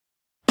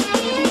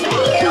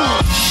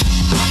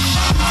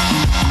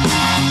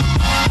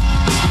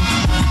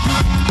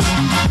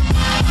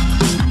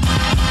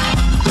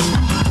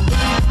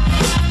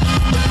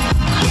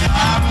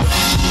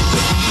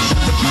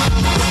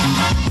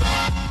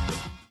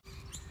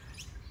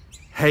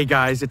Hey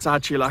guys, it's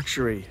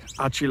ArchieLuxury.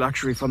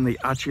 ArchieLuxury from the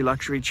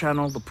ArchieLuxury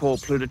channel, the Paul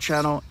Pluta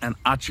channel,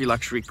 and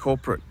ArchieLuxury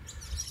corporate.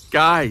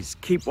 Guys,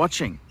 keep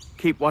watching.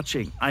 Keep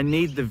watching. I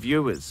need the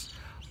viewers.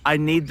 I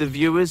need the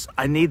viewers.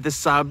 I need the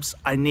subs.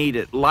 I need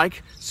it.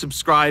 Like,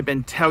 subscribe,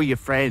 and tell your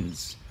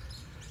friends.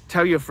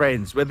 Tell your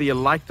friends, whether you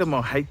like them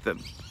or hate them.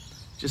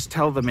 Just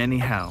tell them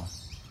anyhow.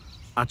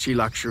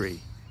 ArchieLuxury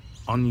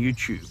on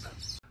YouTube.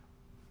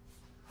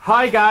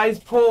 Hi guys,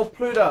 Paul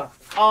Pluta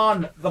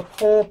on the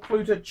Paul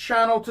Pluta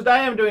channel.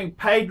 Today I'm doing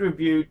paid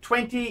review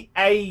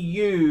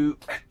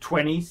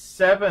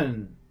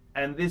 20AU27,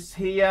 and this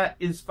here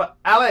is for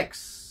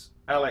Alex.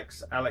 Okay,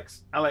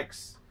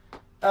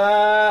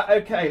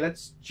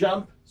 let's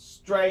jump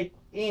straight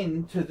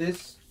into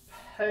this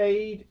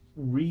paid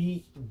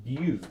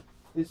review.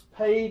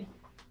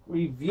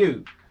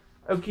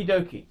 Okie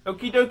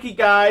dokie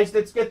guys,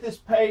 let's get this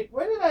paid.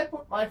 Where did I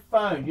put my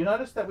phone? You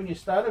notice that when you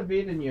start a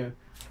vid and you're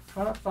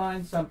trying to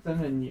find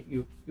something and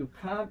you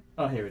can't.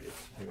 Oh, here it is.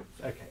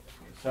 Okay.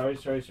 Sorry.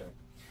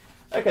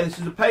 Okay, this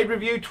is a paid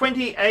review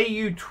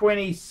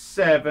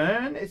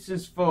 20AU27. This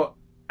is for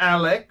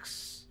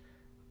Alex,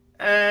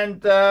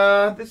 and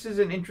this is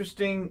an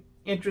interesting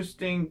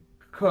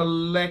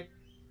collection.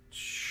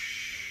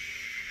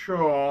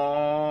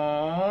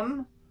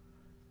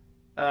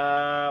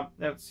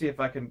 Let's see if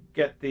I can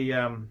get the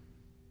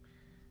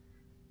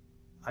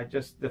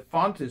the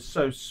font is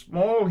so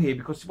small here,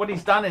 because what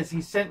he's done is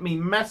he sent me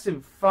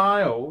massive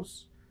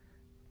files,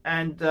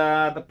 and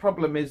the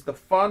problem is the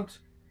font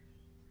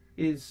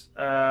is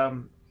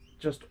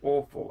just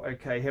awful.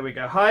 Okay, here we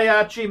go. Hi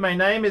Archie, my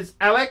name is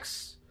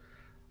Alex.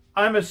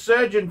 I'm a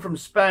surgeon from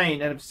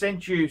Spain and have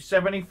sent you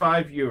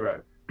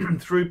 €75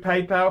 through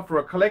PayPal for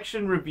a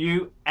collection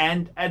review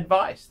and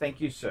advice.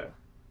 Thank you, sir.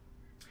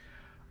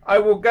 I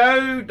will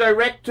go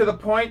direct to the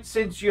point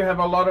since you have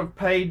a lot of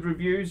paid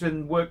reviews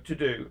and work to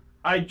do.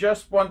 I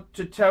just want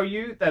to tell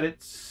you that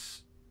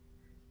it's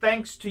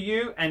thanks to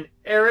you and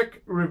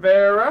Eric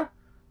Rivera,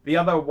 the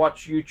other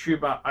watch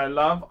YouTuber I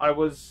love,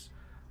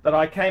 that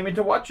I came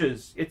into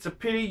watches. It's a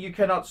pity you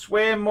cannot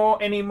swear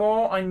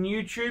anymore on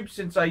YouTube,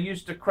 since I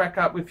used to crack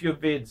up with your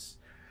vids.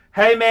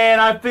 Hey man,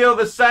 I feel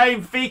the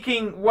same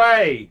freaking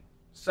way.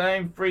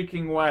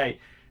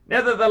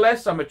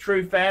 Nevertheless, I'm a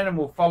true fan and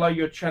will follow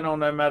your channel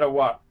no matter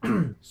what.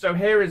 So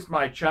here is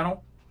my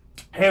channel.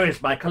 Here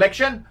is my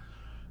collection.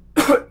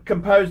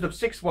 Composed of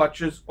 6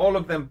 watches, all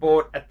of them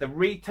bought at the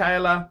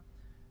retail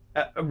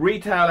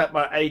at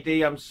my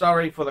AD. I'm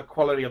sorry for the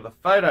quality of the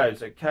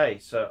photos. Okay,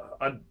 so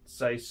I'd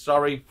say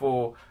sorry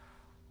for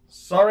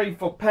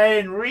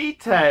paying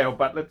retail,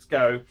 but let's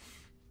go.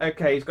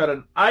 Okay, he's got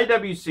an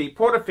IWC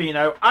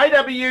Portofino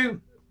IW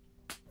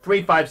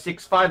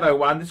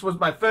 356501. This was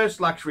my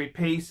first luxury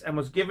piece and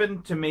was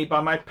given to me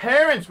by my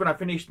parents when I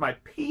finished my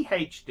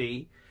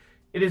PhD.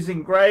 It is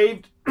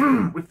engraved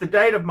with the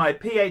date of my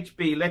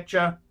PhD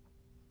lecture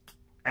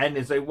and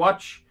is a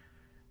watch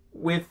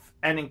with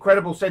an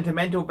incredible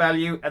sentimental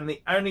value, and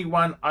the only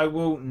one I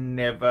will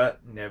never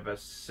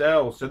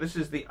sell. So this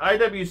is the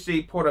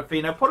IWC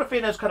Portofino.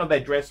 Portofino is kind of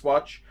their dress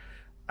watch.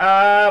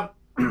 I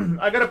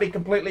gotta be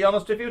completely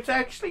honest with you, it's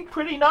actually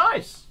pretty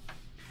nice.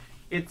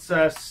 It's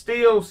a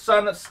steel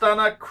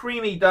stunner,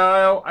 creamy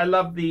dial. I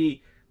love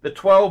the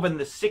 12 and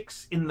the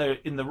 6 in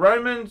the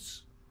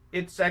Romans.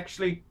 It's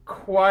actually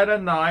quite a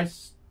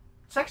nice.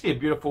 It's actually a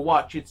beautiful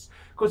watch. It's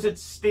because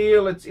it's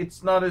steel.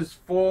 It's not as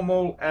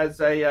formal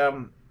as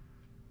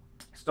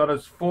it's not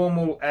as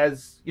formal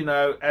as, you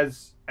know,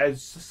 as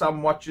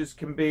some watches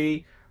can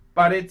be.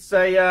 But it's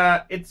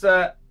a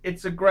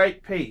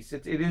great piece.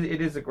 It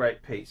is a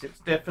great piece. It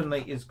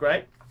definitely is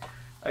great.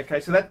 Okay,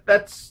 so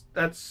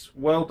that's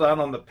well done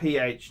on the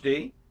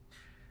PhD.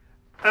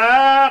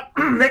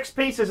 Next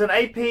piece is an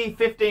AP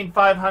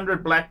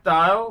 15500 black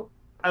dial.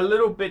 A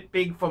little bit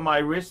big for my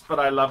wrist, but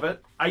I love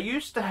it. I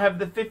used to have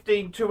the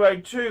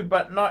 15202,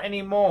 but not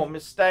anymore.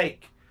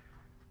 Mistake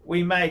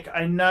we make.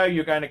 I know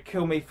you're going to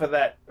kill me for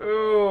that.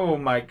 Oh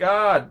my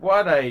God,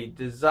 what a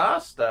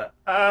disaster.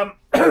 The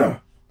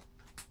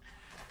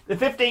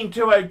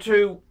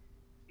 15202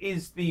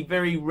 is the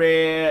very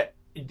rare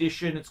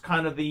edition. It's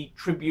kind of the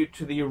tribute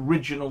to the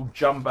original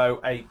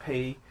jumbo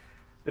AP.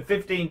 The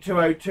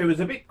 15202 is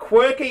a bit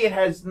quirky. It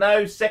has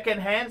no second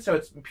hand, so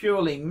it's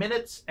purely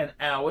minutes and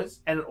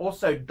hours, and it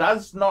also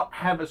does not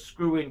have a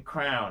screw-in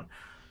crown.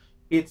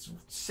 It's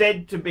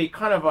said to be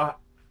kind of a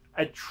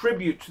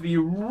tribute to the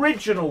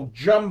original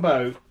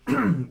jumbo,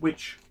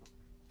 which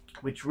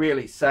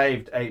really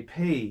saved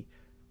AP.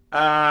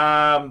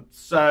 But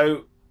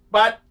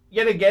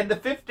yet again, the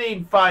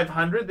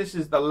 15500, this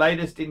is the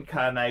latest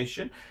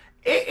incarnation.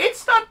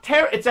 It's not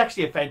terrible. It's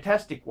actually a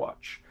fantastic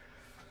watch.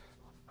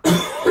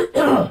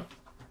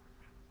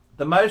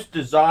 The most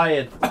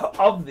desired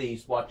of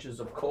these watches,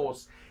 of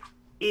course,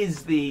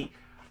 is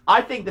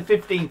I think the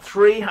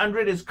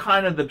 15300 is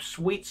kind of the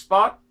sweet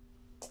spot,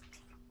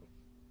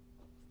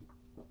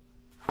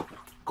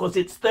 because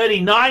it's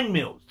 39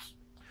 mils,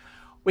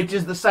 which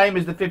is the same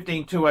as the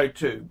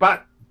 15202.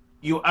 But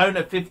you own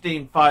a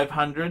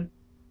 15500.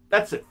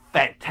 That's a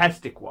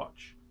fantastic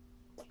watch.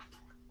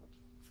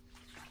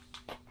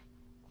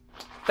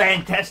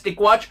 Fantastic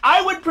watch.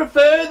 I would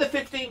prefer the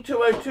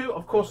 15202.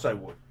 Of course I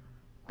would.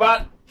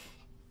 But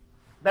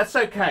that's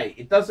okay.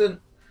 It doesn't,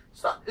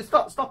 it's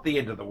not the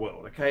end of the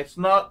world, okay? It's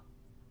not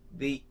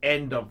the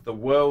end of the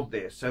world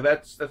there. So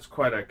that's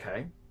quite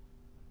okay.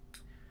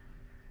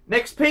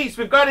 Next piece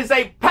we've got is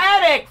a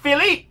Patek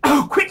Philippe.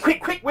 Oh, quick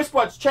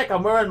wristwatch check.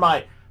 I'm wearing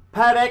my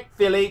Patek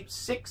Philippe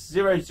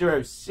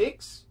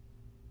 6006.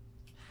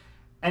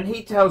 And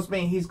he tells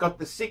me he's got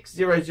the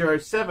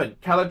 6007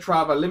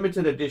 Calatrava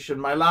limited edition.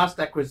 My last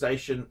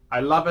acquisition.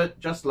 I love it,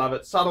 just love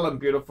it. Subtle and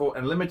beautiful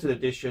and limited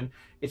edition.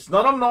 It's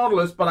not on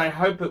Nautilus, but I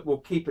hope it will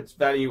keep its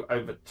value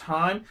over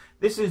time.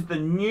 This is the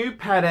new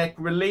Patek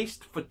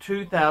released for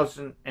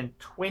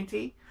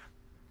 2020.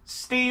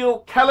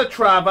 Steel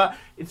Calatrava.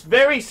 It's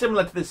very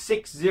similar to the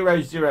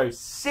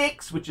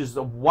 6006, which is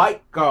the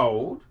white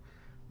gold.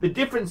 The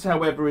difference,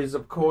 however, is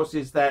of course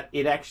is that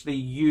it actually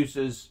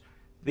uses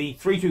the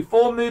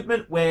 324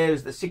 movement,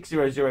 whereas the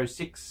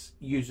 6006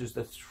 uses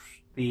the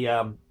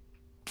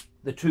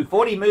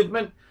 240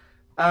 movement.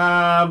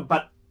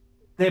 But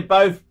they're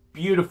both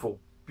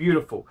beautiful,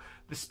 beautiful.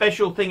 The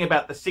special thing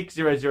about the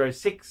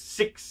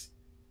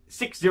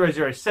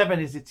 6007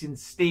 is it's in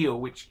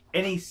steel, which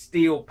any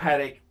steel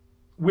Patek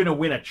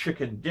winner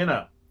chicken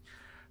dinner.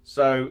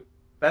 So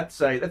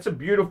that's a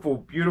beautiful,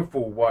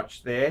 beautiful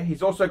watch there.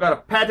 He's also got a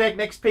Patek.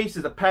 Next piece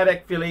is a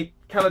Patek Philippe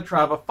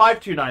Calatrava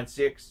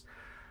 5296.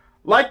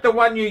 Like the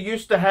one you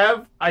used to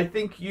have. I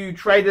think you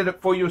traded it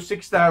for your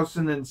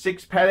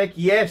 6006 Patek.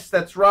 Yes,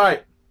 that's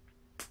right.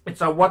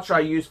 It's a watch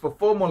I use for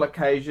formal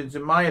occasions.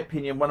 In my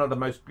opinion, one of the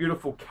most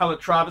beautiful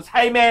Calatravas.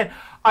 Hey man,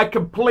 I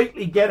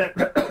completely get it.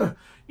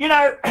 You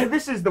know,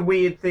 this is the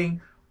weird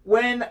thing.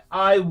 When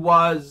I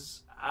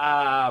was,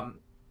 I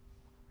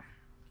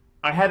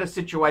had a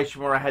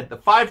situation where I had the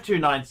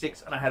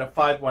 5296 and I had a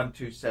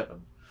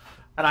 5127.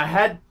 And I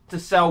had to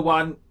sell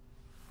one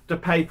to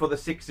pay for the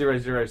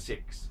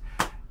 6006.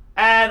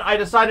 And I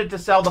decided to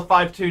sell the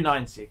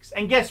 5296.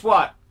 And guess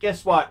what?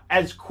 Guess what?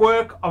 As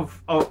quirk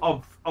of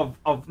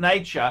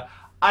nature,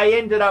 I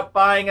ended up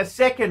buying a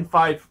second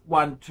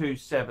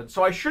 5127.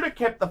 So I should have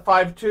kept the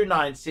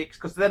 5296,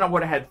 because then I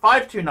would have had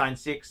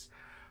 5296,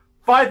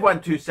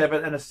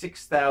 5127, and a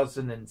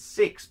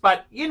 6006.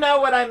 But you know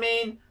what I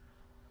mean?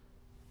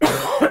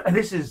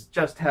 This is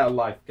just how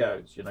life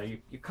goes. You know, you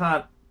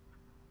can't.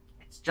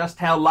 It's just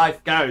how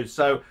life goes.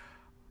 So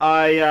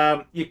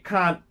you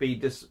can't be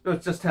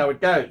it's just how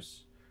it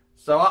goes.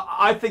 So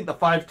I think the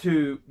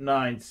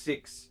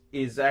 5296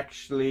 is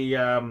actually,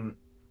 I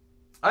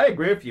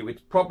agree with you.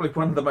 It's probably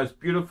one of the most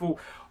beautiful,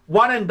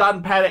 one and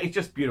done Patek. It's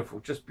just beautiful,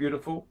 just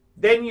beautiful.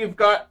 Then you've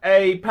got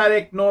a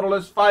Patek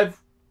Nautilus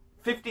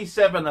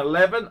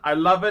 5711. I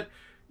love it.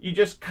 You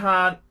just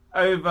can't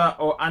over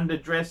or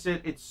underdress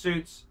it. It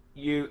suits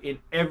you in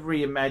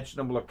every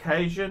imaginable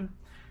occasion.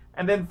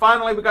 And then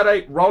finally, we've got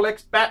a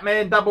Rolex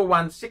Batman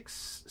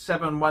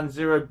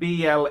 116710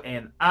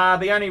 BLNR.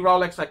 The only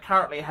Rolex I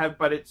currently have,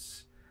 but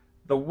it's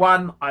the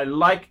one I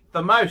like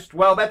the most.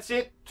 Well, that's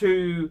it.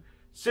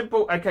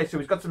 Simple. Okay, so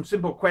he's got some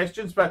simple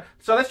questions.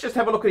 So let's just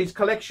have a look at his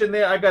collection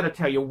there. I got to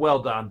tell you,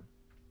 well done.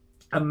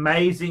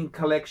 Amazing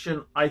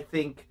collection, I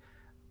think.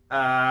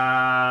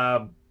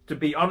 To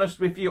be honest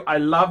with you, I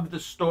love the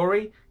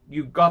story.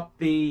 You got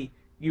the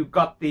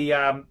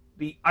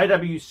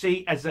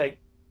IWC as a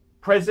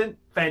present.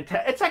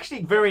 Fantastic. It's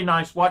actually a very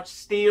nice watch.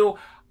 Steel,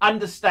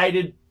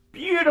 understated,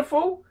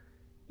 beautiful.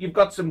 You've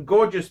got some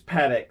gorgeous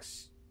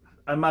Pateks.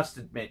 I must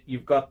admit,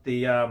 you've got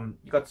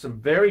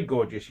some very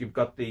gorgeous. You've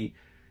got the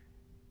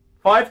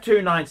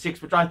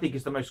 5296, which I think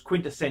is the most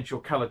quintessential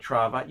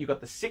Calatrava. You've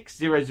got the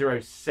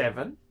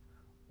 6007,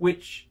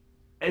 which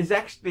is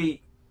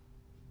actually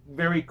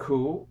very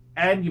cool,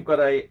 and you've got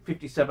a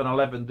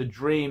 5711, the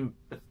dream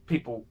that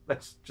people,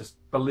 that's just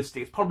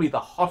ballistic. It's probably the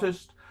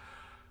hottest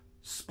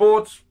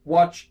sports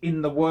watch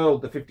in the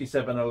world, the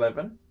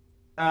 5711.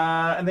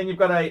 And then you've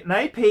got an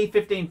AP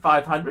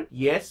 15500.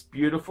 Yes,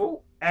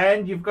 beautiful.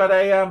 And you've got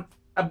a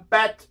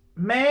Batman.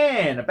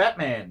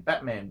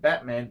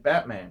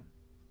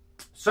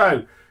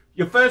 So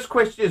your first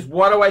question is,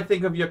 what do I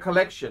think of your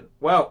collection?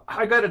 Well,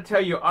 I got to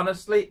tell you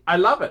honestly, I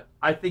love it.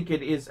 I think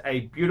it is a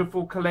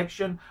beautiful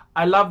collection.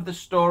 I love the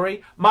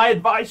story. My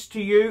advice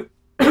to you,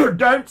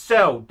 don't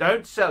sell.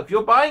 Don't sell. If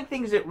you're buying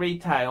things at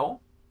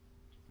retail,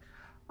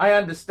 I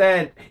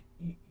understand,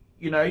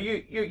 you know,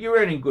 you're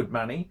earning good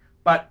money,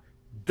 but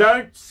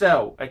don't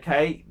sell,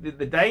 okay?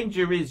 The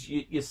danger is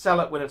you sell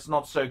it when it's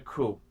not so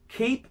cool.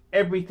 Keep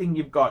everything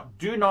you've got.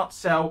 Do not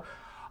sell.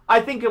 I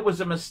think it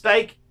was a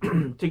mistake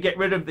to get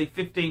rid of the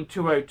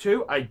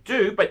 15202. I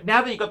do, but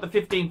now that you've got the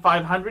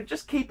 15500,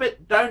 just keep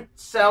it. Don't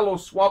sell or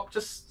swap.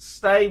 Just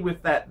stay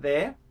with that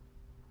there.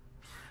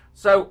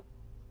 So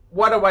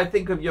what do I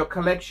think of your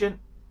collection?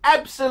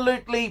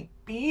 Absolutely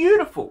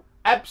beautiful.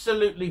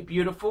 Absolutely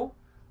beautiful.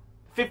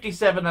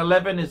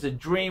 5711 is a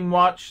dream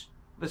watch.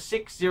 The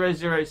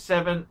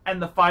 6007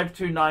 and the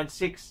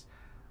 5296.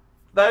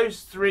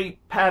 Those three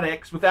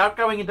Pateks, without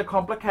going into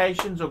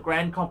complications or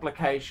grand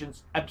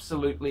complications,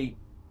 absolutely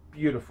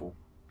beautiful.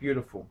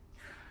 Beautiful.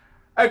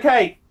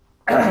 Okay,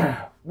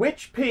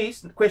 Which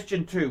piece,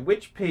 question 2,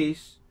 which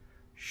piece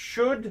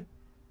should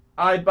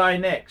I buy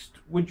next?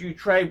 Would you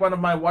trade one of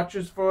my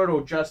watches for it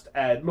or just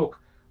add? Look,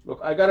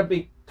 I got to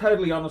be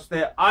totally honest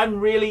there. I'm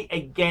really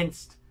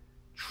against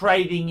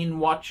trading in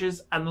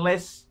watches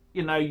unless,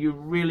 you know, you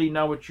really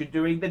know what you're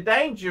doing. The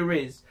danger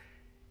is,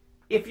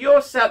 if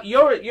you're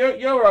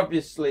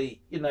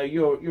obviously, you know,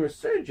 you're a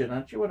surgeon,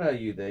 aren't you? What are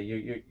you there?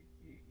 You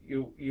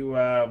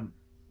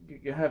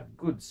have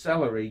good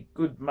salary,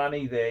 good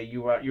money there.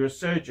 You're a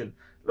surgeon.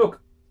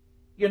 Look,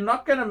 you're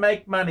not going to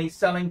make money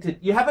selling to.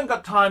 You haven't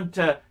got time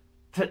to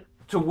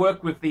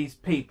work with these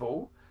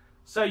people,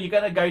 so you're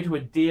going to go to a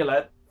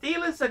dealer.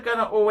 Dealers are going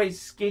to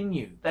always skin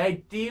you.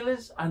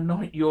 Dealers are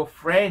not your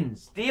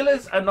friends.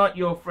 Dealers are not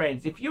your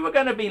friends. If you were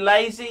going to be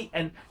lazy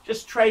and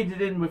just trade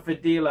it in with a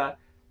dealer,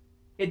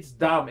 it's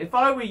dumb. If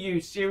I were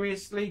you,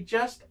 seriously,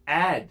 just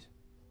add.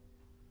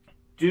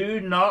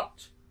 Do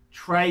not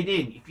trade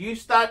in. If you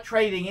start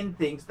trading in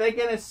things, they're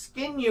going to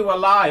skin you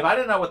alive. I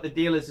don't know what the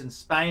dealers in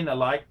Spain are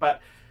like, but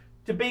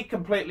to be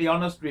completely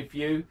honest with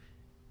you,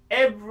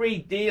 every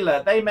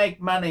dealer, they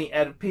make money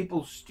out of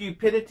people's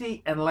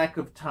stupidity and lack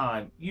of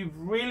time. You've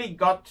really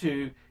got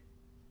to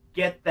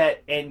get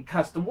that end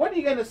custom. What are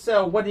you going to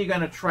sell? What are you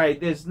going to trade?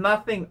 There's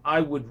nothing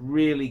I would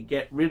really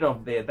get rid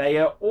of there. They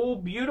are all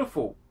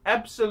beautiful.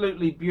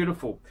 Absolutely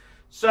beautiful.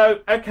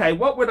 So, okay,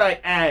 what would I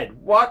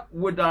add? What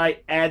would I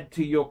add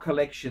to your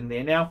collection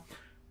there? Now,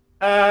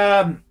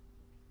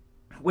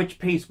 which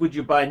piece would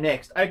you buy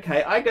next?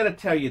 Okay, I got to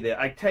tell you there.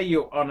 I tell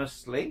you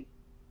honestly,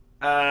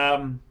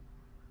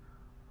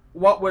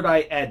 what would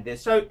I add there?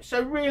 So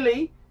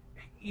really,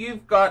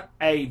 you've got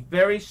a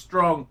very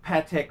strong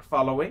Patek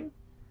following.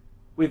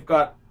 We've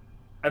got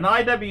an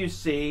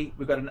IWC,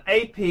 we've got an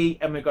AP,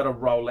 and we've got a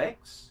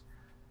Rolex.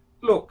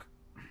 Look,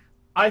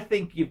 I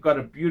think you've got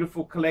a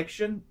beautiful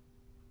collection.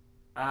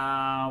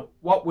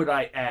 What would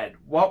I add?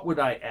 What would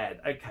I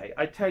add? Okay,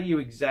 I tell you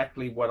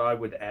exactly what I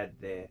would add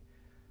there.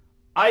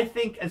 I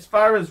think as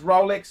far as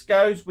Rolex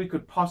goes, we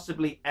could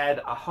possibly add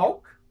a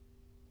Hulk.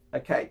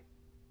 Okay,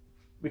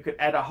 we could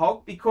add a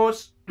Hulk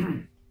because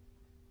the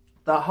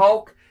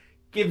Hulk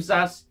gives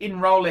us, in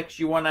Rolex,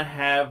 you want to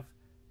have,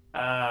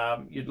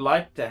 you'd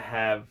like to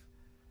have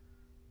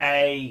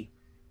in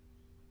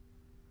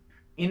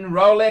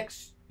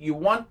Rolex, you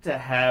want to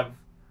have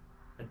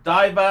a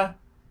diver,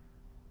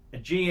 a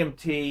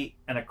GMT,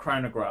 and a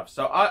chronograph.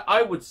 So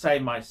I would say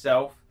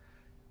myself,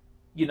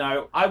 you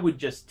know, I would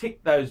just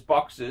tick those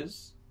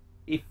boxes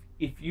if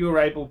you're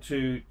able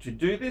to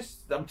do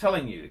this. I'm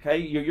telling you, okay,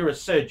 you're a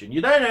surgeon.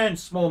 You don't earn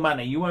small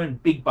money, you earn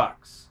big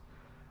bucks.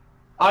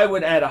 I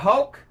would add a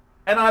Hulk,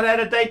 and I'd add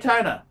a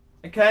Daytona,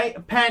 okay, a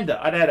Panda.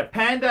 I'd add a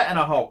Panda and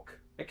a Hulk,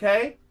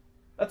 okay.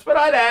 That's what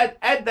I'd add.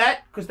 Add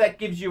that, because that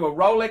gives you a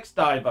Rolex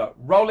diver,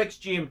 Rolex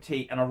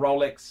GMT, and a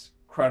Rolex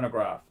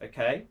chronograph,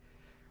 okay.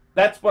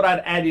 That's what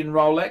I'd add in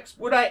Rolex.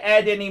 Would I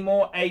add any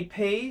more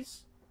APs?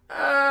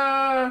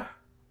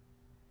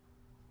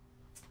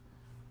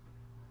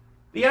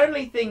 The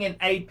only thing in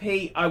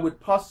AP I would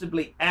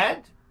possibly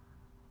add,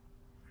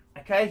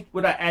 okay,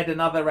 would I add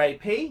another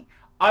AP?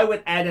 I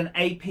would add an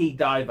AP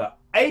diver.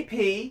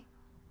 AP,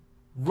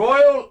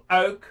 Royal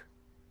Oak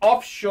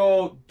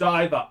Offshore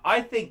Diver.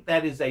 I think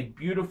that is a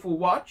beautiful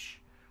watch.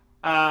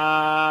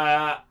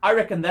 I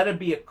reckon that'd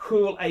be a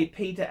cool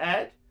AP to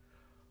add.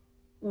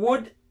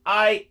 Would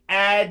I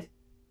add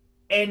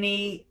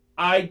any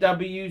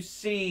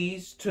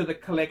IWCs to the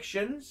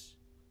collections?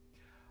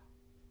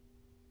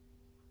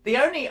 The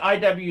only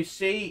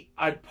IWC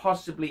I'd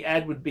possibly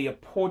add would be a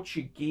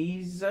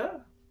Portuguese,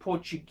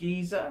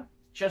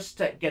 just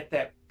to get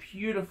that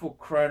beautiful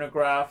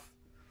chronograph.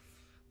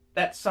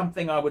 That's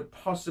something I would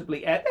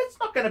possibly add. That's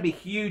not going to be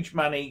huge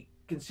money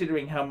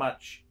considering how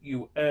much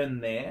you earn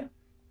there.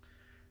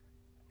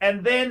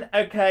 And then,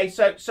 okay,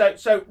 so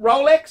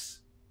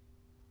Rolex,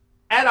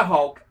 add a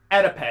Hulk,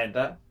 add a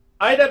Panda.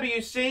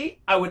 IWC,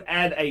 I would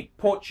add a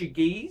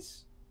Portugueser.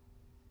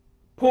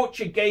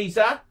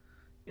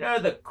 You know,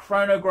 the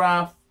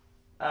chronograph,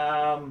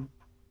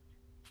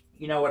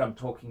 you know what I'm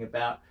talking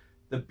about.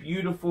 The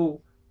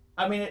beautiful,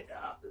 I mean,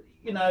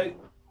 you know,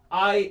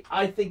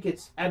 I think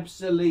it's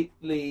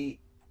absolutely,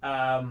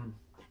 the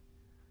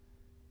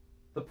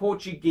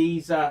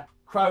Portugueser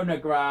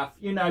chronograph,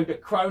 you know, the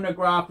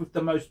chronograph with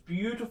the most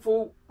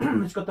beautiful,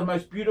 it's got the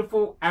most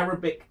beautiful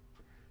Arabic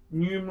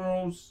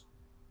numerals.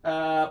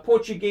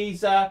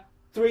 Portugueser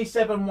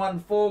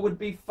 3714 would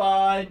be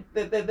fine.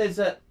 There's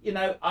a, you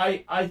know,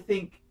 I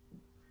think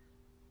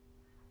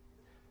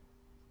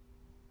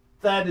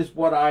that is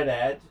what I'd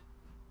add.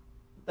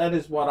 That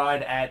is what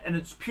I'd add. And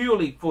it's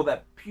purely for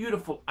that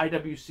beautiful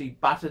IWC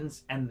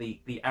buttons and the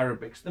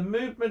Arabics. The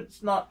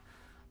movement's not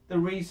the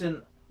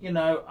reason, you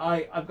know,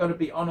 I've got to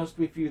be honest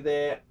with you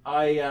there.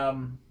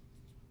 I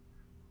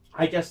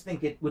just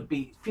think it would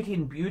be fit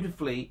in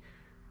beautifully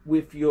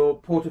with your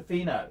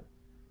Portofino.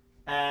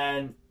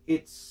 And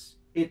it's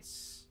a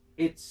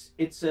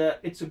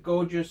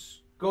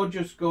gorgeous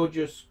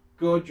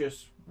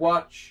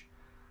watch.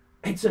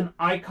 It's an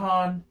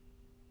icon.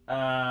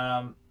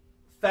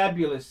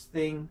 Fabulous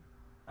thing.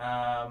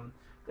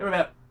 They're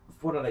about,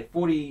 what are they,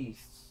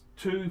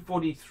 42,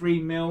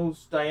 43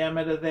 mils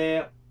diameter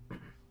there.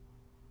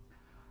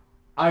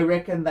 I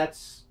reckon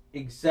that's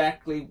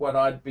exactly what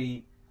I'd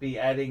be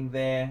adding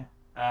there.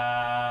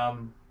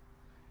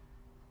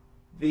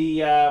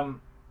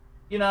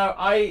 You know,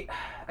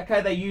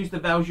 okay, they use the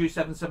Valjoux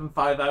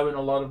 7750 in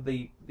a lot of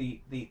the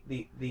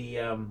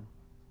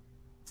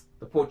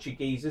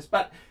Portugueses,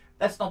 but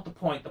that's not the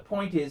point. The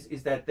point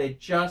is that they're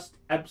just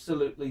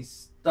absolutely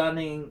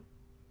stunning,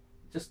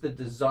 just the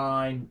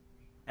design,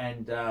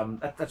 and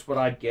that's what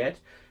I'd get.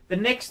 The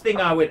next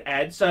thing I would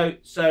add,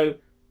 the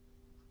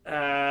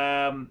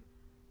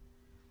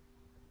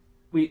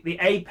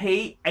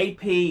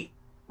AP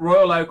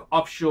Royal Oak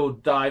Offshore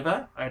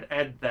Diver, I'd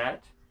add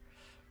that.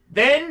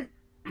 Then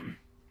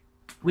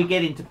we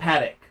get into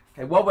Patek.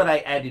 Okay, what would I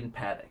add in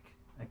Patek?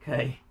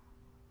 Okay.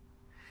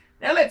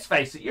 Now let's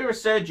face it, you're a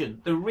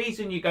surgeon. The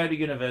reason you go to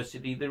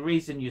university, the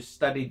reason you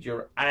studied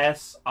your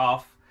ass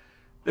off,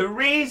 the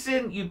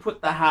reason you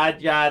put the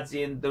hard yards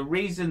in, the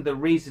reason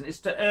is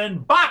to earn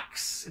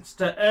bucks. It's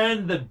to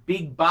earn the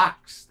big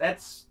bucks.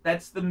 That's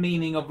the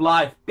meaning of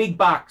life, big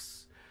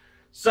bucks.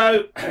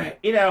 So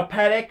in our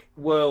Patek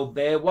world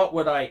there, what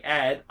would I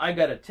add? I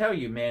got to tell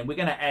you, man, we're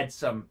going to add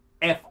some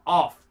F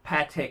off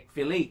Patek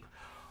Philippe.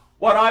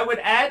 What I would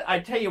add, I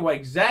tell you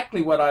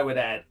exactly what I would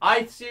add.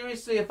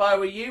 Seriously, if I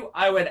were you,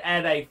 I would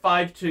add a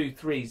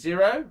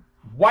 5230,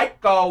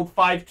 white gold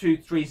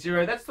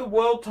 5230. That's the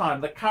world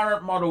time, the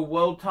current model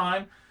world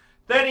time.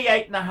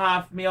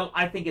 38.5 mil.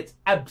 I think it's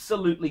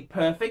absolutely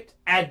perfect.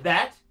 Add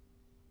that.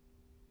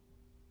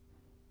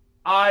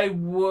 I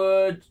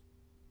would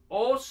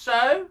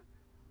also,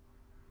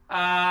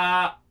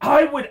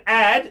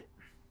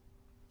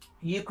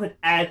 you could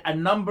add a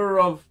number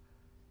of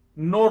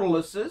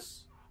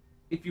Nautiluses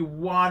if you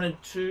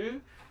wanted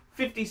to.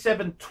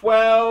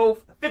 5712,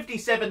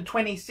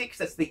 5726,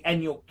 that's the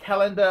annual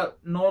calendar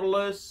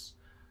Nautilus.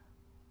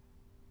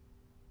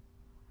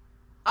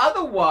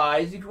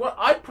 Otherwise, if you want,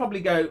 I'd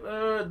probably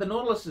go, the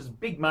Nautilus is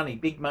big money,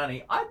 big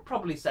money. I'd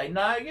probably say,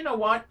 no, you know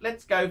what,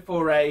 let's go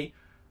for a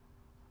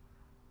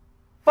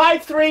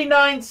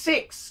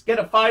 5396. Get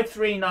a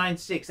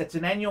 5396. That's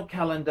an annual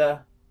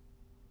calendar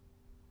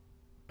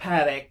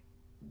Patek.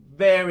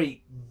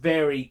 Very,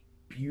 very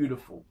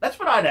beautiful. That's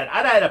what I'd add.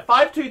 I'd add a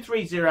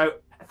 5230.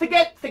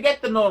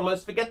 Forget the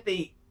Nautilus. Forget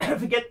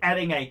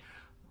adding a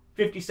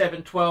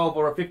 5712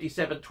 or a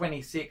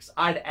 5726.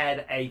 I'd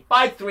add a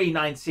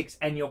 5396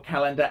 annual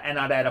calendar, and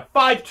I'd add a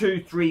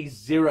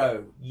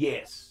 5230.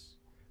 Yes,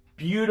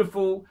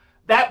 beautiful.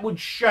 That would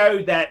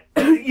show that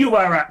you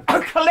are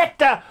a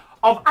collector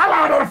of a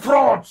lot of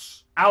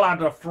frauds. A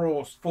lot of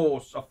force,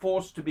 a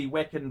force to be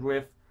reckoned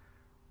with.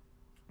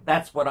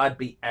 That's what I'd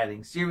be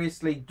adding.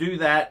 Seriously, do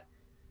that.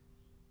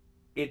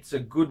 It's a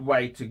good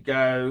way to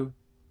go.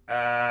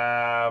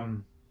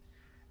 And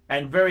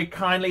very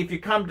kindly, if you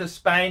come to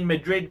Spain,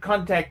 Madrid,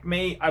 contact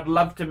me. I'd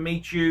love to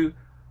meet you.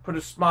 Put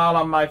a smile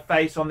on my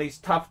face on these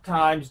tough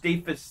times.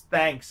 Deepest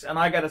thanks. And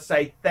I got to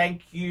say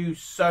thank you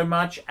so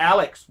much,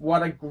 Alex.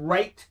 What a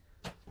great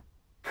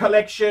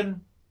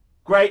collection.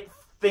 Great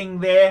thing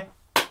there.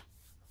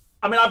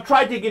 I mean, I've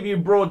tried to give you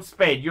broad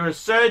spread. You're a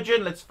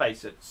surgeon, let's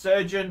face it.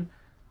 Surgeon.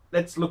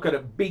 Let's look at a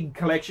big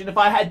collection. If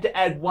I had to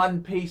add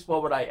one piece,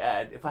 what would I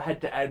add? If I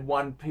had to add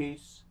one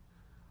piece,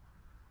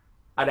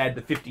 I'd add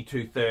the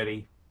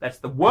 5230. That's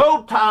the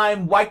world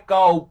time white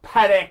gold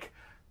Patek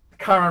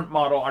current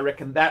model. I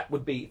reckon that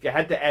would be, if you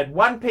had to add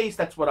one piece,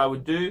 that's what I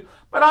would do.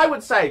 But I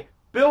would say,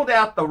 build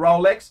out the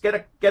Rolex, get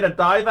a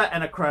diver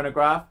and a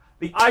chronograph.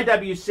 The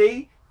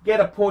IWC, get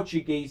a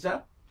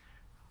Portugueser.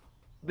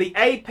 The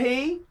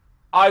AP,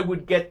 I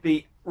would get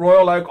the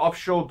Royal Oak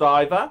Offshore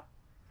Diver.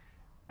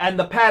 And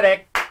the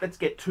Patek, let's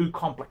get two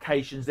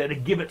complications there to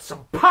give it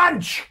some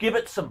punch. Give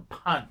it some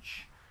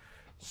punch.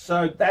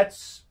 So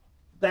that's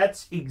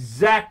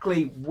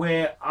exactly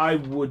where I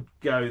would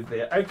go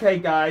there. Okay,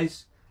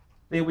 guys,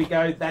 there we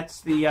go.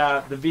 That's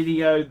the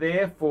video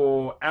there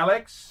for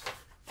Alex.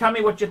 Tell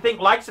me what you think.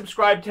 Like,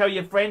 subscribe, tell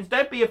your friends.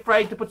 Don't be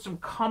afraid to put some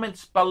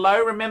comments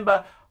below.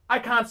 Remember, I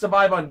can't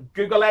survive on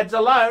Google Ads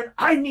alone.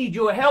 I need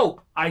your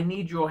help. I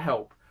need your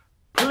help.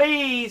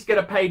 Please get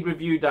a paid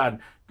review done.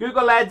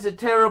 Google Ads are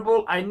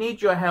terrible. I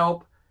need your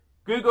help.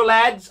 Google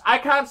Ads, I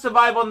can't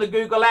survive on the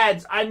Google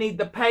Ads. I need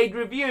the paid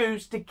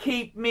reviews to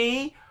keep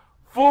me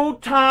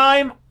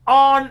full-time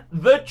on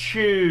the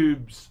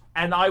tubes.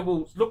 And I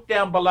will look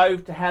down below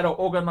to how to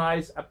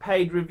organize a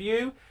paid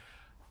review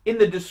in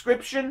the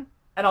description.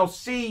 And I'll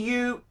see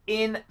you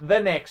in the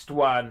next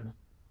one.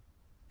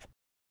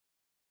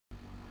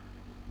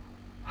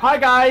 Hi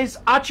guys,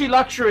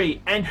 ArchieLuxury.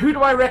 And who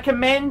do I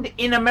recommend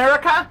in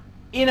America?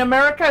 In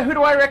America, who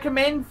do I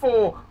recommend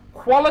for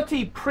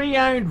quality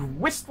pre-owned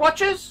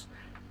wristwatches?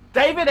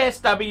 David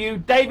SW,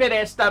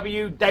 David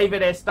SW,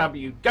 David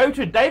SW. Go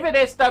to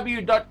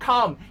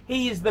davidsw.com.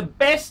 He is the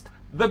best,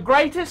 the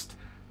greatest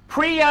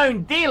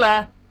pre-owned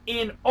dealer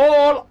in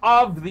all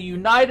of the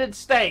United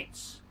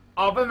States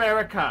of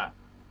America.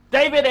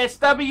 David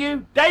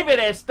SW,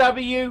 David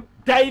SW,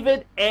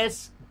 David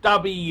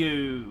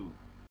SW.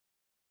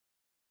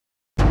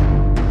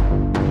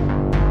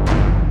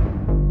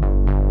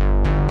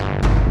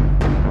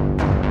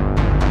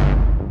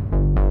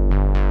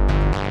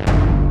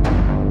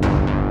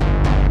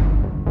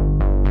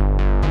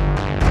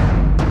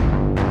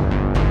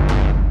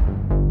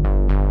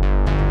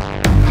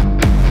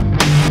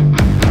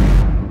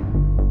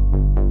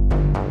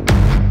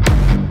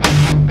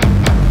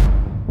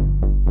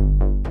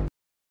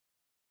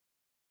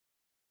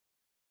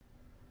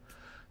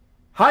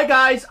 Hi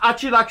guys,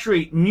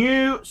 ArchieLuxury,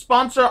 new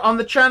sponsor on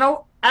the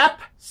channel,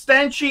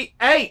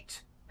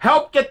 APPSTANTIATE.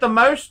 Help get the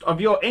most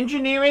of your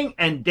engineering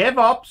and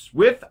DevOps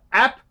with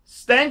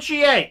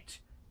APPSTANTIATE.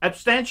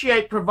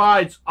 APPSTANTIATE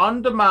provides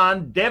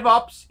on-demand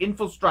DevOps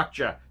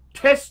infrastructure,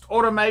 test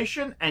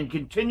automation, and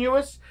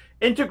continuous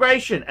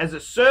integration as a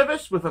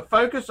service with a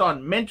focus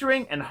on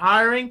mentoring and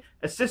hiring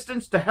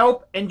assistants to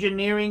help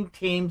engineering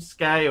teams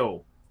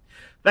scale.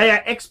 They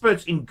are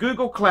experts in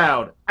Google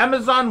Cloud,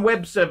 Amazon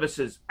Web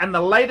Services, and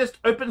the latest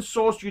open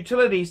source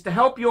utilities to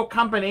help your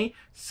company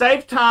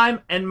save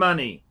time and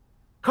money.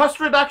 Cost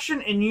reduction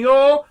in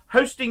your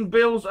hosting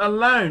bills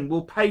alone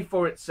will pay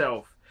for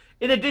itself.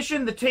 In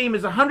addition, the team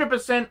is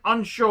 100%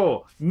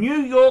 onshore,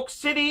 New York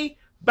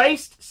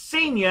City-based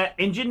senior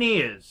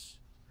engineers.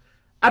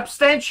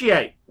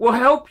 APPSTANTIATE will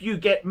help you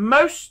get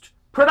most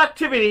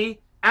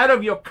productivity out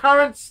of your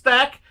current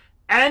stack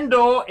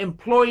and/or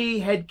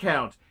employee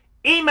headcount.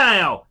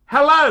 Email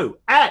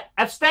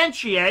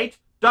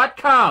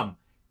hello@appstantiate.com.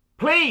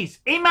 Please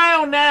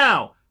email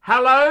now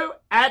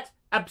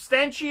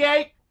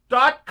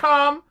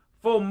hello@appstantiate.com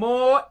for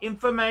more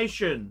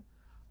information.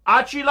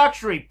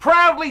 ArchieLuxury,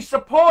 proudly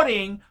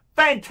supporting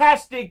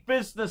fantastic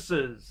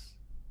businesses.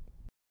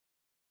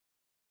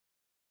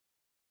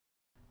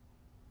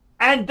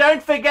 And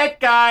don't forget,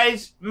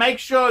 guys, make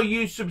sure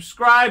you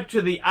subscribe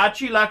to the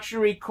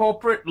ArchieLuxury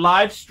corporate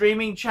live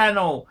streaming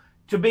channel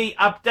to be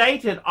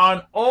updated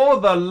on all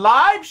the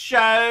live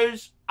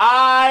shows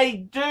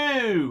I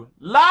do.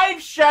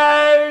 Live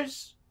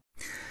shows!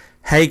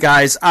 Hey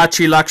guys,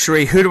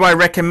 ArchieLuxury. Who do I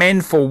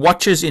recommend for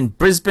watches in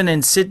Brisbane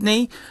and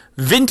Sydney?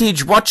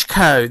 Vintage Watch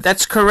Co.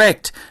 That's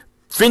correct.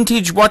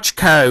 Vintage Watch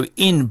Co.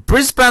 in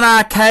Brisbane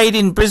Arcade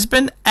in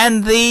Brisbane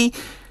and the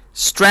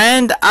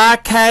Strand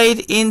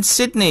Arcade in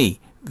Sydney.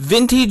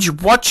 Vintage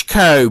Watch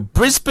Co.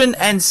 Brisbane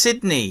and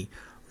Sydney.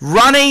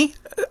 Ronnie,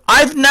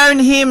 I've known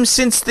him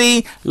since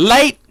the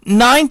late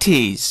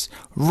 90s.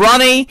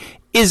 Ronnie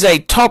is a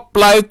top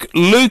bloke.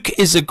 Luke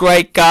is a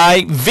great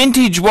guy.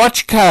 Vintage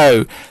Watch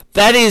Co.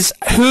 That is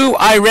who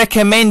I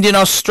recommend in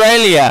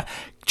Australia.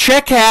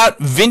 Check out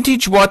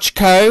Vintage Watch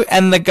Co.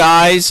 and the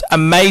guys'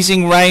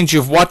 amazing range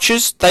of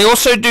watches. They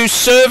also do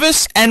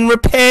service and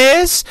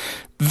repairs.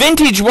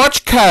 Vintage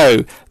Watch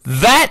Co.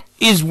 That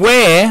is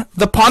where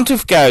the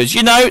Pontiff goes.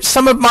 You know,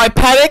 some of my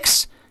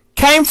Pateks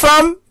came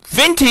from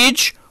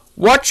Vintage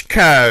Watch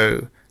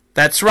Co.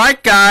 That's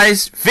right,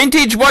 guys.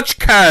 Vintage Watch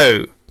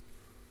Co.